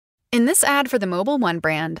In this ad for the Mobile One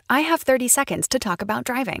brand, I have 30 seconds to talk about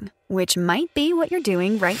driving, which might be what you're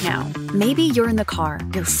doing right now. Maybe you're in the car,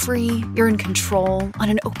 you're free, you're in control, on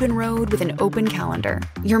an open road with an open calendar.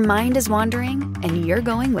 Your mind is wandering, and you're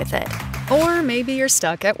going with it. Or maybe you're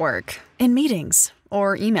stuck at work, in meetings,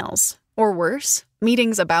 or emails, or worse,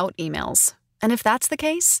 meetings about emails. And if that's the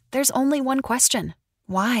case, there's only one question.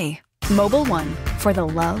 Why? Mobile One, for the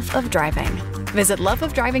love of driving. Visit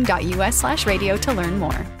loveofdriving.us/radio to learn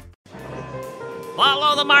more.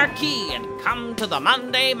 Follow the marquee and come to the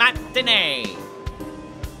Monday matinee.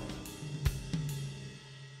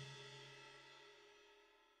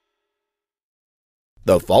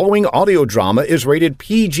 The following audio drama is rated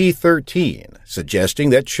PG-13,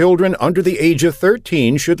 suggesting that children under the age of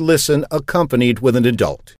 13 should listen accompanied with an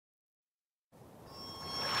adult.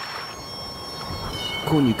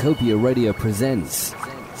 Cornucopia Radio presents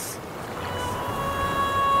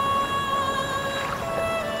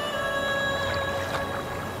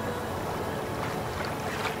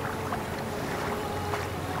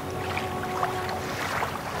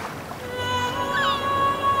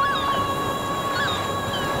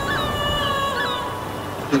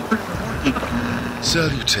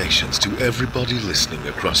Salutations to everybody listening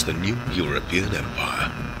across the new European Empire,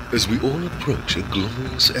 as we all approach a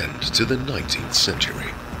glorious end to the 19th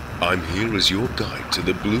century. I'm here as your guide to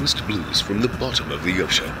the bluest blues from the bottom of the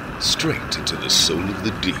ocean, straight into the soul of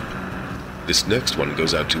the deep. This next one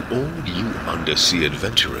goes out to all you undersea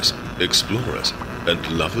adventurers, explorers,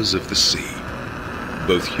 and lovers of the sea,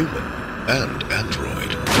 both human and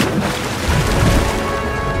android.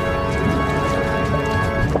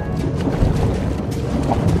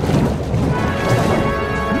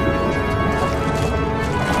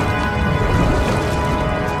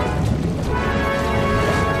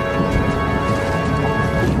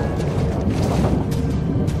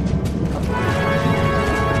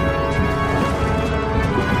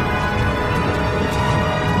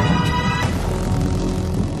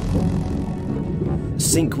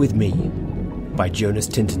 Sink with Me by Jonas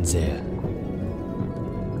Tintenzeer.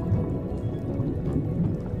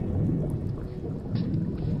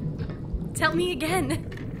 Tell me again.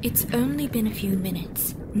 It's only been a few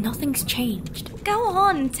minutes. Nothing's changed. Go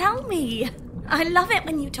on, tell me. I love it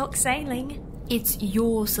when you talk sailing. It's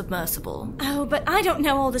your submersible. Oh, but I don't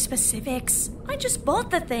know all the specifics. I just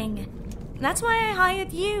bought the thing. That's why I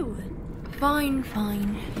hired you. Fine.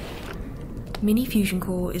 Mini fusion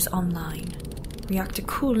core is online. Reactor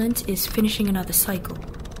coolant is finishing another cycle.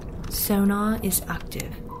 Sonar is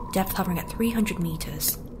active. Depth hovering at 300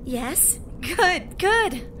 meters. Yes?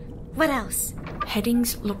 Good. What else?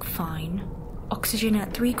 Headings look fine. Oxygen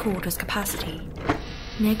at 3/4 capacity.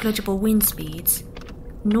 Negligible wind speeds.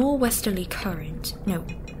 Norwesterly current. No,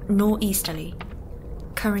 northeasterly.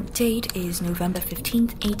 Current date is November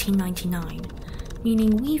 15th, 1899.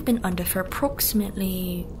 Meaning we've been under for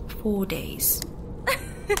approximately 4 days.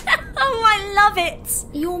 Oh, I love it!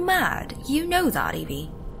 You're mad. You know that, Evie.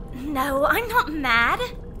 No, I'm not mad.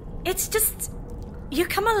 It's just... you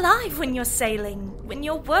come alive when you're sailing, when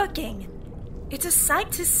you're working. It's a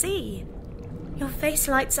sight to see. Your face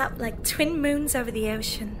lights up like twin moons over the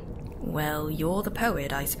ocean. Well, you're the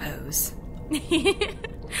poet, I suppose.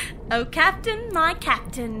 Oh, Captain, my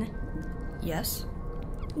captain. Yes?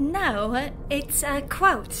 No, it's a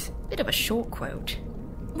quote. Bit of a short quote.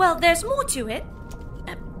 Well, there's more to it.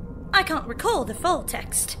 I can't recall the full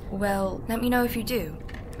text. Well, let me know if you do.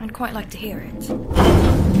 I'd quite like to hear it.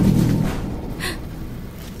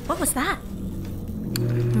 What was that?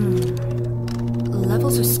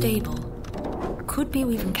 Levels are stable. Could be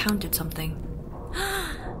we've encountered something.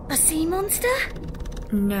 A sea monster?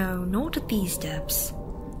 No, not at these depths.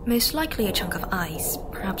 Most likely a chunk of ice,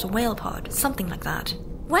 perhaps a whale pod, something like that.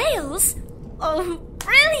 Whales? Oh,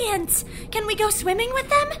 brilliant! Can we go swimming with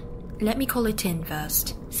them? Let me call it in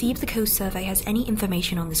first. See if the Coast Survey has any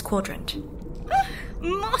information on this quadrant.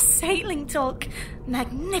 More sailing talk.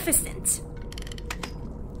 Magnificent.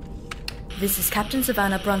 This is Captain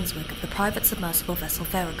Savannah Brunswick of the private submersible vessel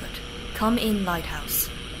Farragut. Come in, Lighthouse.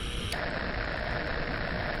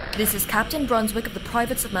 This is Captain Brunswick of the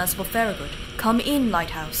private submersible Farragut. Come in,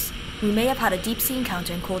 Lighthouse. We may have had a deep-sea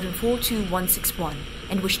encounter in quadrant 42161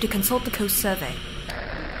 and wish to consult the Coast Survey.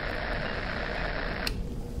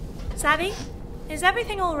 Savvy, is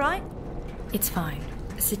everything all right? It's fine.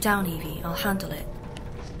 Sit down, Evie. I'll handle it.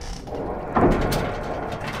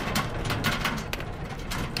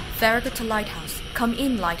 Farragut to Lighthouse. Come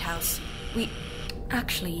in, Lighthouse.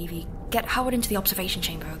 Actually, Evie, get Howard into the observation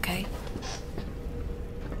chamber, okay?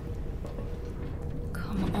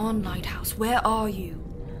 Come on, Lighthouse. Where are you?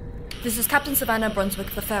 This is Captain Savannah Brunswick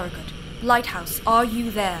of the Farragut. Lighthouse, are you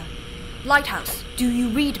there? Lighthouse, do you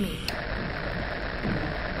read me?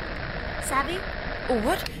 Savvy? Or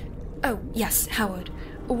what? Oh, yes, Howard.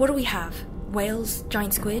 What do we have? Whales?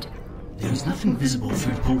 Giant squid? There is nothing visible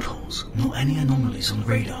through the portholes, nor any anomalies on the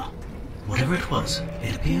radar. Whatever it was,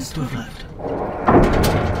 it appears to have left.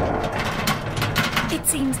 It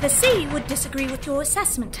seems the sea would disagree with your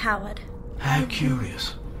assessment, Howard. How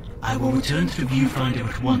curious. I will return to the viewfinder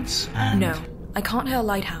at once and... No, I can't hail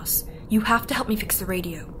Lighthouse. You have to help me fix the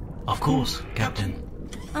radio. Of course, Captain.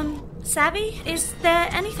 Savvy, is there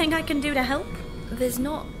anything I can do to help? There's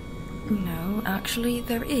not... No, actually,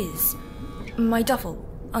 there is. My duffel,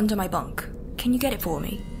 under my bunk. Can you get it for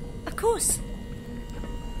me? Of course.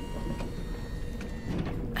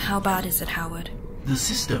 How bad is it, Howard? The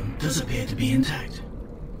system does appear to be intact.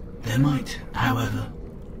 There might, however,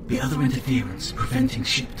 be other interference preventing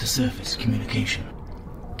ship-to-surface communication.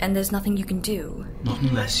 And there's nothing you can do? Not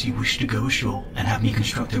unless you wish to go ashore and have me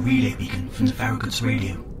construct a relay beacon from the Farragut's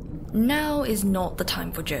radio. Now is not the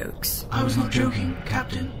time for jokes. I was not joking,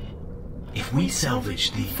 Captain. If we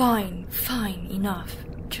salvage the... Fine, enough.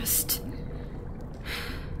 Just...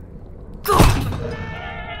 Your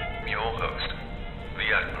host,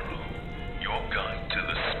 the Admiral, your guide to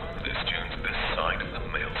the smoothest dunes this side of the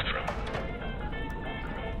Maelstrom.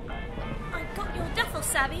 I've got your duffel,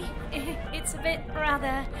 Savvy. It's a bit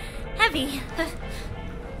rather heavy.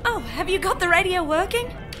 Oh, have you got the radio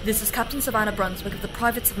working? This is Captain Savannah Brunswick of the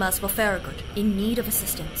Private Submersible Farragut, in need of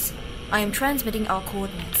assistance. I am transmitting our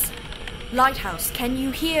coordinates. Lighthouse, can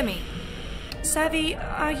you hear me? Savvy,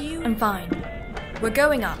 are you... I'm fine. We're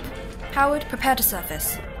going up. Howard, prepare to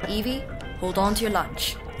surface. Evie, hold on to your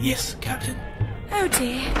lunch. Yes, Captain. Oh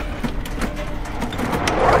dear.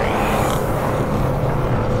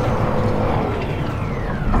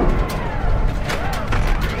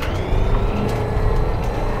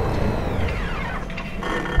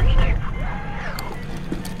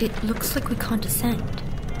 It looks like we can't descend.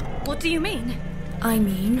 What do you mean? I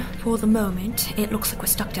mean, for the moment, it looks like we're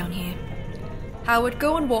stuck down here. Howard,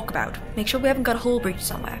 go and walk about. Make sure we haven't got a hull breach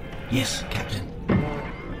somewhere. Yes, Captain.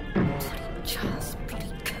 Bloody Charles,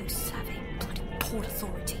 bloody Coast Savvy, bloody Port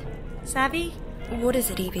Authority. Savvy? What is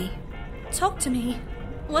it, Evie? Talk to me.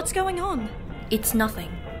 What's going on? It's nothing.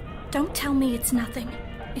 Don't tell me it's nothing.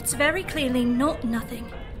 It's very clearly not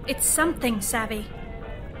nothing. It's something, Savvy.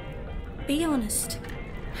 Be honest.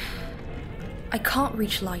 I can't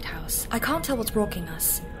reach Lighthouse. I can't tell what's rocking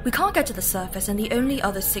us. We can't get to the surface, and the only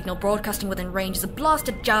other signal broadcasting within range is a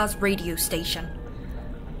blasted jazz radio station.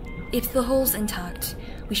 If the hull's intact,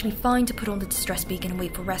 we should be fine to put on the distress beacon and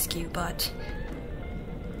wait for rescue, but...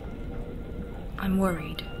 I'm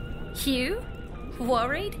worried. You?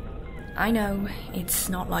 Worried? I know, it's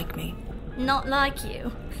not like me. Not like you.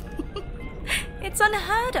 It's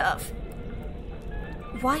unheard of.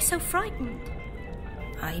 Why so frightened?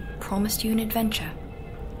 I promised you an adventure.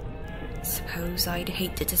 Suppose I'd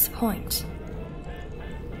hate to disappoint.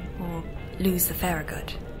 Or lose the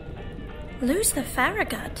Farragut. Lose the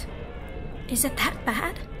Farragut? Is it that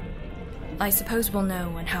bad? I suppose we'll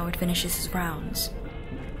know when Howard finishes his rounds.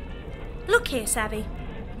 Look here, Savvy.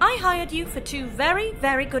 I hired you for two very,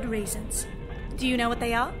 very good reasons. Do you know what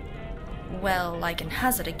they are? Well, I can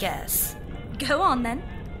hazard a guess. Go on, then.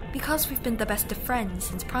 Because we've been the best of friends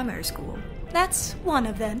since primary school. That's one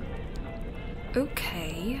of them.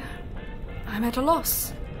 Okay. I'm at a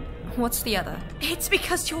loss. What's the other? It's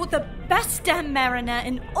because you're the best damn mariner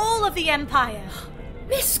in all of the Empire.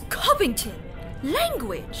 Miss Covington!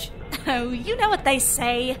 Language! Oh, you know what they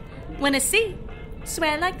say. When at sea,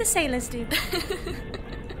 swear like the sailors do.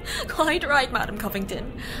 Quite right, Madam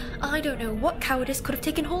Covington. I don't know what cowardice could have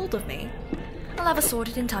taken hold of me. I'll have us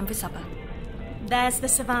sorted in time for supper. There's the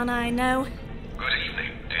Savannah I know. Good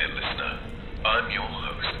evening, dear listener. I'm your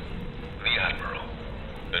host, the Admiral,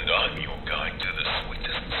 and I'm your guide to the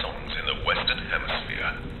sweetest songs in the Western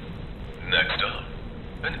Hemisphere. Next up,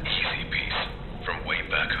 an easy piece from way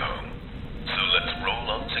back home. So let's roll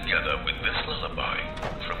on together with this lullaby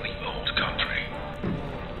from the old country.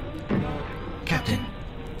 Captain.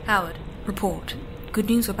 Howard, report. Good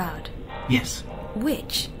news or bad? Yes.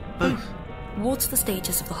 Which? Both. What's the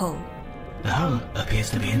status of the hull? The hull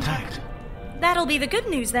appears to be intact. That'll be the good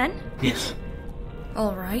news, then. Yes.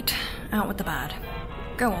 All right, out with the bad.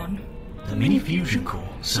 Go on. The mini-fusion core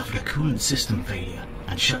suffered a coolant system failure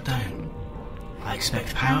and shut down. I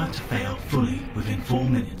expect power to fail fully within 4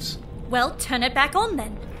 minutes. Well, turn it back on,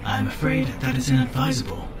 then. I'm afraid that is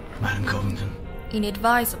inadvisable, Madam Covington.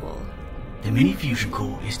 Inadvisable? The mini-fusion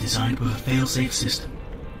core is designed with a fail-safe system.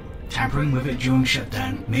 Tampering with it during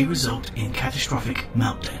shutdown may result in catastrophic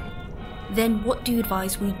meltdown. Then what do you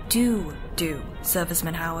advise we do,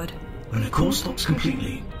 Serviceman Howard? When the core stops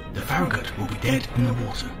completely, the Farragut will be dead in the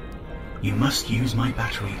water. You must use my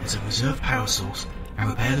battery as a reserve power source and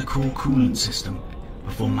repair the core coolant system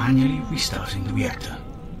before manually restarting the reactor.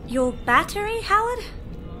 Your battery, Howard?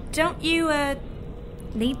 Don't you,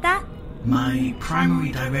 need that? My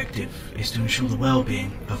primary directive is to ensure the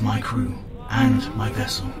well-being of my crew and my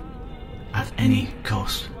vessel, at any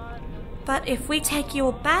cost. But if we take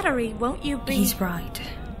your battery, won't you be... He's right.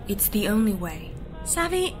 It's the only way.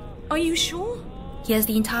 Savvy, are you sure? He has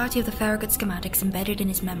the entirety of the Farragut schematics embedded in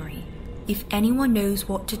his memory. If anyone knows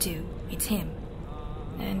what to do, it's him.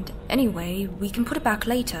 And anyway, we can put it back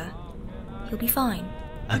later. He'll be fine.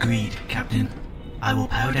 Agreed, Captain. I will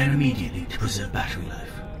power down immediately to preserve battery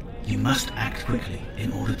life. You must act quickly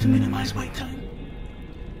in order to minimize wait time.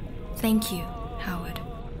 Thank you, Howard.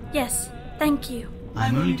 Yes, thank you. I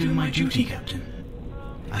am only doing my duty, Captain.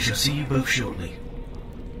 I shall see you both shortly.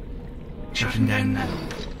 Shutting down now.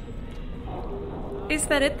 Is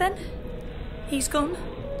that it then? He's gone?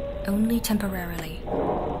 Only temporarily.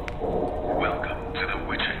 Welcome to the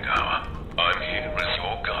witching hour. I'm here as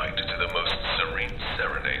your guide to the most serene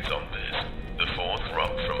serenades on this, the fourth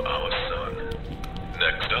rock from our sun.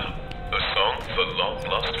 Next up, a song for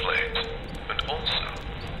long-lost flames, and also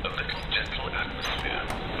a little gentle atmosphere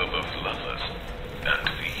for both lovers and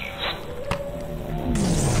thieves.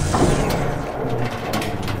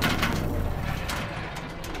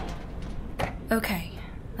 Okay,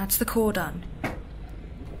 that's the core done.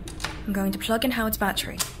 I'm going to plug in Howard's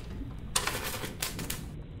battery.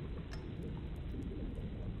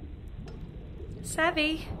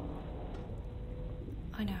 Savvy.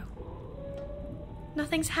 I know.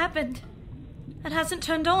 Nothing's happened. It hasn't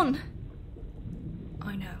turned on.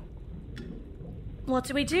 I know. What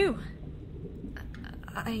do we do?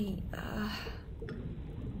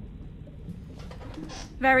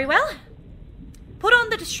 Very well. Put on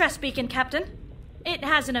the distress beacon, Captain. It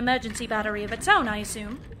has an emergency battery of its own, I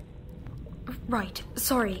assume. Right,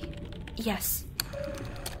 sorry. Yes.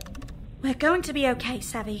 We're going to be okay,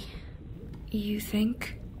 Savvy. You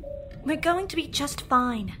think? We're going to be just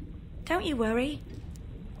fine. Don't you worry.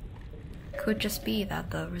 Could just be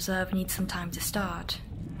that the reserve needs some time to start.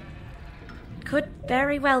 Could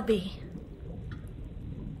very well be.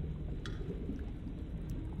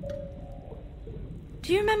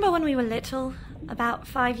 Do you remember when we were little, about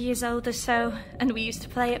 5 years old or so, and we used to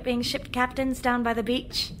play at being ship captains down by the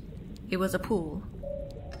beach? It was a pool.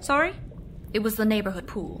 Sorry? It was the neighborhood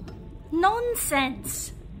pool.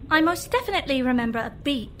 Nonsense! I most definitely remember a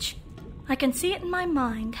beach. I can see it in my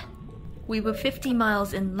mind. We were 50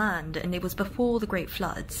 miles inland, and it was before the Great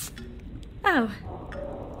Floods. Oh.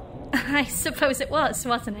 I suppose it was,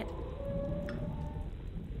 wasn't it?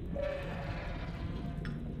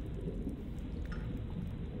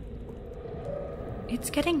 It's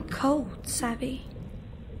getting cold, Savvy.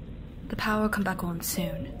 The power will come back on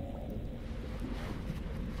soon.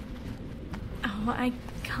 Oh, I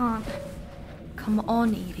can't. Come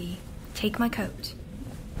on, Evie. Take my coat.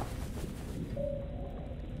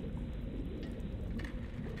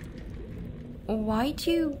 Why'd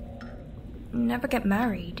you never get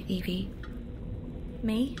married, Evie?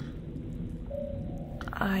 Me?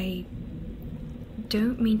 I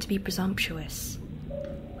don't mean to be presumptuous,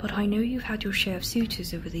 but I know you've had your share of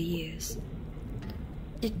suitors over the years.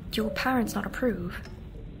 Did your parents not approve?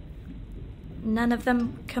 None of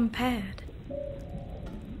them compared.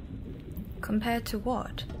 Compared to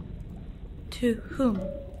what? To whom?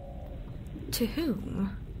 To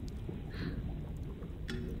whom?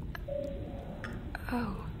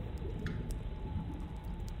 Oh.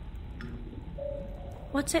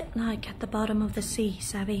 What's it like at the bottom of the sea,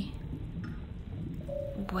 Savvy?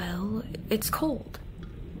 Well, it's cold.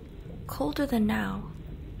 Colder than now.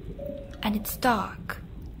 And it's dark.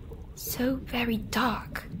 So very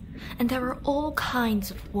dark. And there are all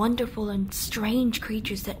kinds of wonderful and strange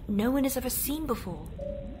creatures that no one has ever seen before.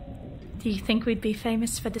 Do you think we'd be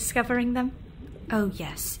famous for discovering them? Oh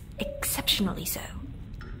yes, exceptionally so.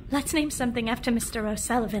 Let's name something after Mr.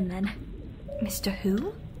 O'Sullivan, then. Mr.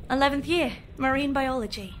 who? 11th year, marine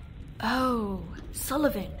biology. Oh,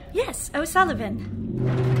 Sullivan. Yes, O'Sullivan.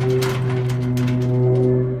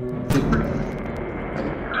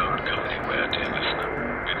 Don't go anywhere, dear listener.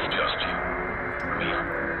 It's just you, me,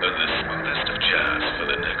 and the smoothest of jazz for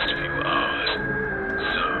the next few hours.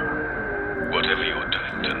 So, whatever you're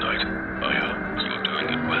doing tonight, I hope you're doing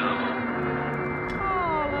it well.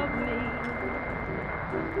 All of me.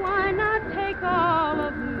 Why not take all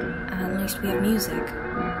of me? At least we have music.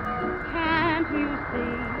 Can't you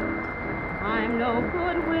see? I'm no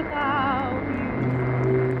good without you.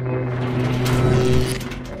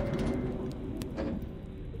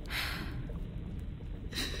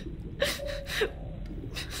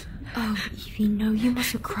 Oh, Evie, no, you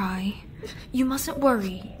mustn't cry. You mustn't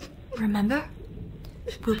worry. Remember?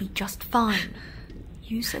 We'll be just fine.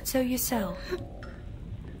 You said so yourself.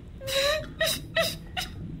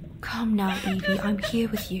 Come now, Evie, I'm here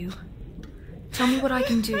with you. Tell me what I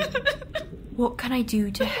can do. What can I do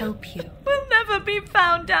to help you? We'll never be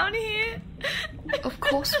found down here. Of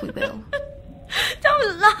course we will.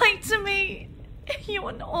 Don't lie to me. You're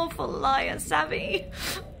an awful liar, Savvy.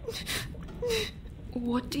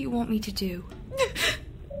 What do you want me to do?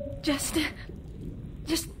 Just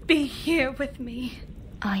be here with me.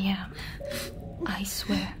 I am. I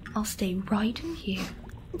swear, I'll stay right here.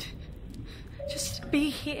 Just be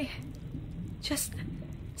here. Just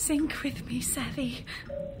sink with me, Savvy.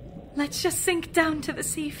 Let's just sink down to the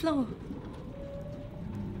seafloor.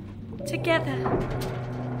 Together.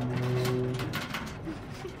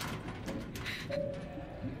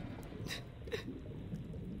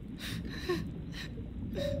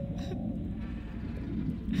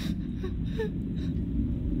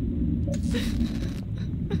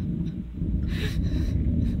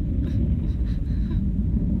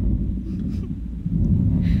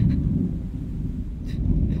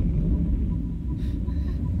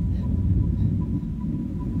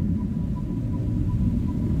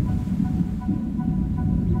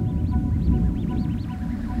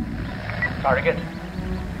 Farragut?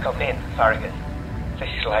 Come in, Farragut. This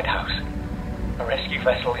is Lighthouse. A rescue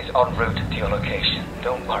vessel is en route to your location.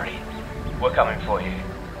 Don't worry. We're coming for you.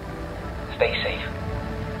 Stay safe.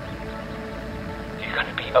 You're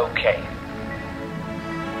gonna be okay.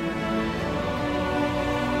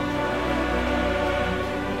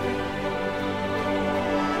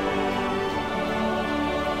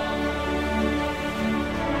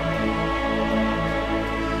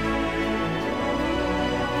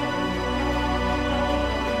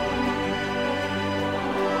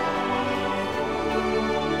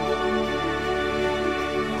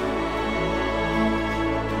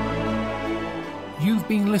 You've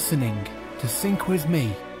been listening to Sink With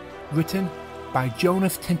Me, written by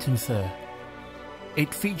Jonas Tintinsir.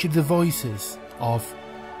 It featured the voices of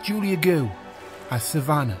Julia Gu as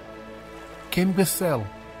Savannah, Kim Gassell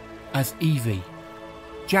as Evie,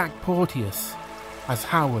 Jack Porteous as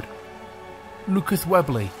Howard, Lucas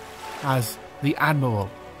Webley as the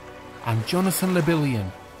Admiral, and Jonathan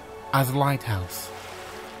Lebillion as Lighthouse.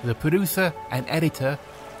 The producer and editor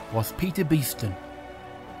was Peter Beeston.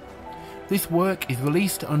 This work is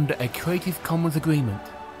released under a Creative Commons agreement.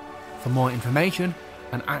 For more information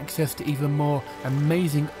and access to even more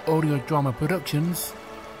amazing audio drama productions,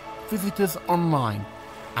 visit us online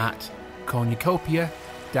at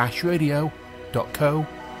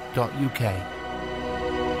cornucopia-radio.co.uk.